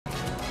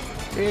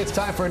It's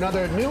time for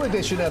another new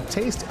edition of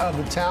Taste of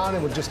the Town,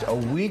 and with just a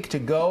week to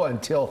go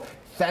until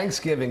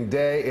Thanksgiving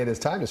Day, it is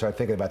time to start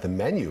thinking about the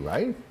menu,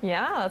 right?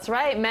 Yeah, that's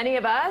right. Many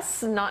of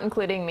us, not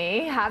including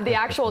me, have the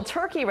actual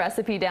turkey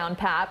recipe down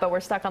pat, but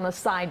we're stuck on the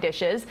side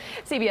dishes.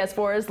 CBS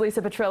 4's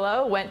Lisa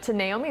Petrillo went to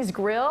Naomi's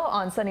Grill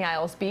on Sunny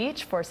Isles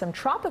Beach for some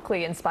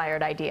tropically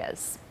inspired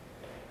ideas.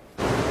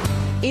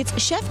 It's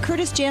Chef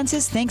Curtis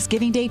Jantz's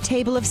Thanksgiving Day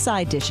table of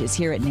side dishes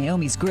here at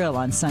Naomi's Grill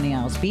on Sunny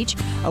Isles Beach,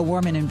 a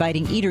warm and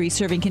inviting eatery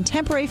serving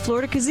contemporary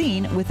Florida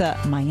cuisine with a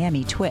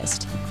Miami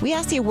twist. We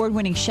asked the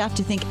award-winning chef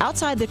to think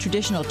outside the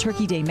traditional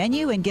Turkey Day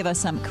menu and give us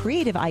some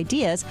creative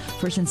ideas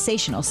for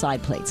sensational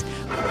side plates.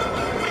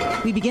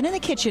 We begin in the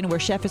kitchen where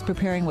Chef is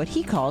preparing what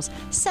he calls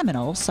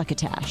Seminole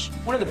succotash.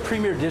 One of the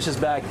premier dishes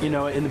back, in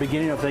the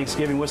beginning of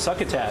Thanksgiving was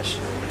succotash.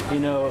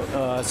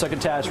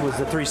 Succotash was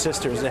the three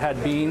sisters. It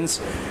had beans,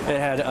 it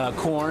had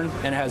corn,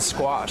 and it had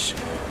squash.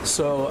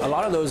 So a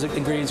lot of those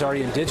ingredients are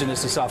already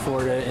indigenous to South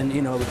Florida and,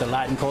 with the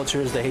Latin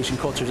cultures, the Haitian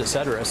cultures,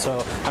 etc.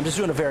 So I'm just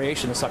doing a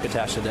variation of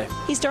succotash today.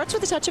 He starts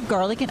with a touch of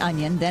garlic and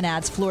onion, then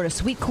adds Florida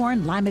sweet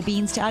corn, lima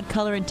beans to add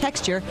color and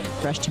texture,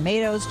 fresh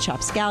tomatoes,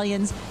 chopped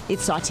scallions. It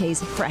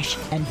sautés fresh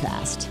and fast.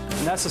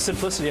 And that's the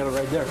simplicity of it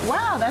right there.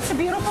 Wow, that's a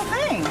beautiful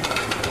thing.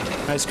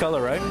 Nice color,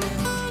 right?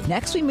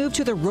 Next, we move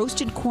to the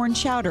roasted corn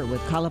chowder with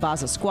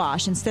calabaza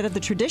squash instead of the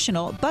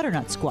traditional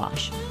butternut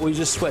squash. We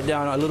just sweat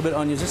down a little bit of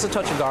onions, just a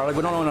touch of garlic.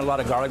 We don't want a lot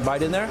of garlic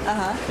bite in there.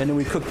 And then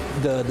we cook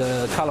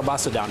the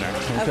calabaza down there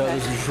until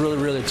it's really,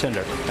 really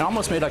tender. And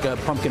almost made like a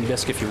pumpkin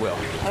bisque, if you will.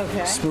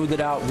 Okay. Smoothed it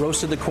out,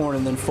 roasted the corn,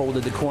 and then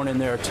folded the corn in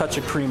there. A touch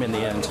of cream in the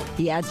end.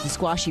 He adds the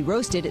squash he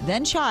roasted,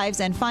 then chives,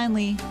 and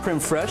finally creme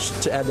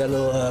fraiche to add that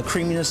little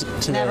creaminess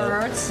to Never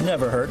hurts.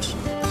 Never hurts.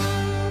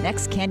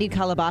 Next, candied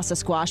calabaza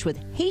squash with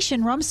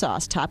Haitian rum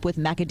sauce topped with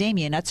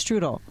macadamia nut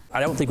strudel.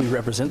 I don't think we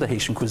represent the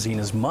Haitian cuisine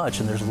as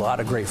much, and there's a lot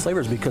of great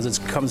flavors because it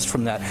comes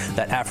from that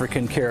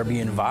African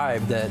Caribbean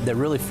vibe that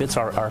really fits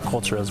our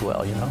culture as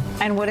well,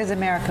 And what is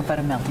America but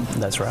a melting pot?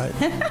 That's right,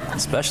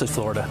 especially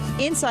Florida.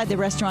 Inside the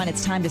restaurant,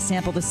 it's time to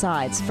sample the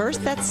sides.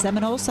 First, that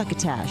Seminole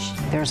succotash.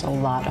 There's a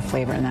lot of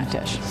flavor in that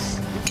dish.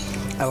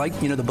 I like,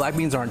 the black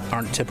beans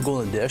aren't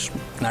typical in the dish,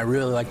 and I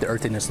really like the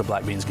earthiness the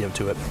black beans give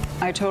to it.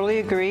 I totally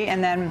agree,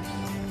 and then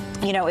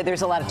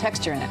there's a lot of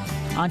texture in it.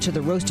 Onto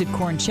the roasted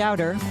corn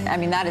chowder. I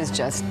mean, that is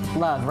just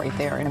love right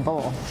there in a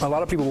bowl. A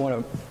lot of people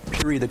want to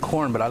puree the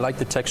corn, but I like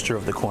the texture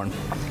of the corn.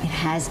 It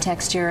has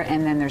texture,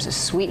 and then there's a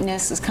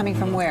sweetness. It's coming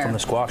from where? From the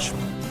squash.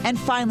 And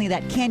finally,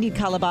 that candied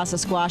calabaza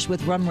squash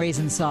with rum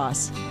raisin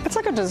sauce. It's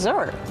like a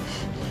dessert.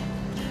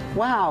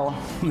 Wow.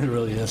 It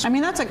really is. I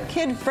mean, that's a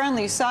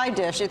kid-friendly side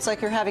dish. It's like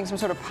you're having some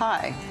sort of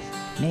pie.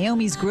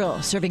 Naomi's Grill,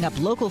 serving up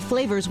local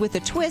flavors with a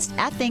twist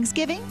at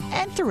Thanksgiving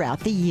and throughout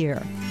the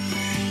year.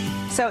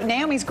 So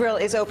Naomi's Grill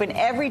is open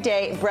every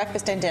day,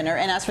 breakfast and dinner.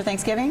 And as for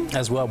Thanksgiving?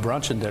 As well,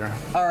 brunch and dinner.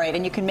 All right,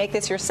 and you can make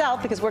this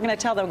yourself because we're going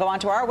to tell them, go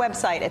onto our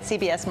website at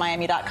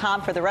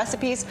cbsmiami.com for the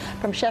recipes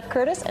from Chef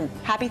Curtis, and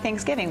happy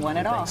Thanksgiving, one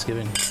and all.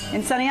 Thanksgiving.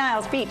 In Sunny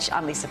Isles Beach,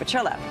 I'm Lisa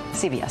Petrillo,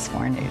 CBS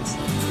 4 News.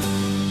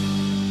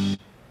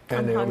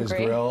 And Naomi's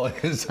Grill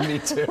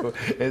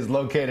is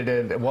located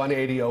at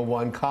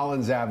 1801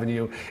 Collins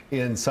Avenue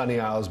in Sunny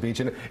Isles Beach.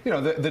 And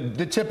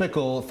the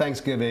typical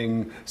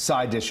Thanksgiving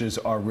side dishes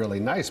are really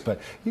nice,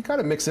 but you got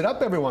to mix it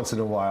up every once in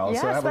a while.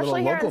 Yeah, so have a little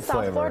especially here local in South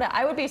flavor. Florida.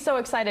 I would be so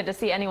excited to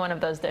see any one of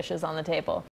those dishes on the table.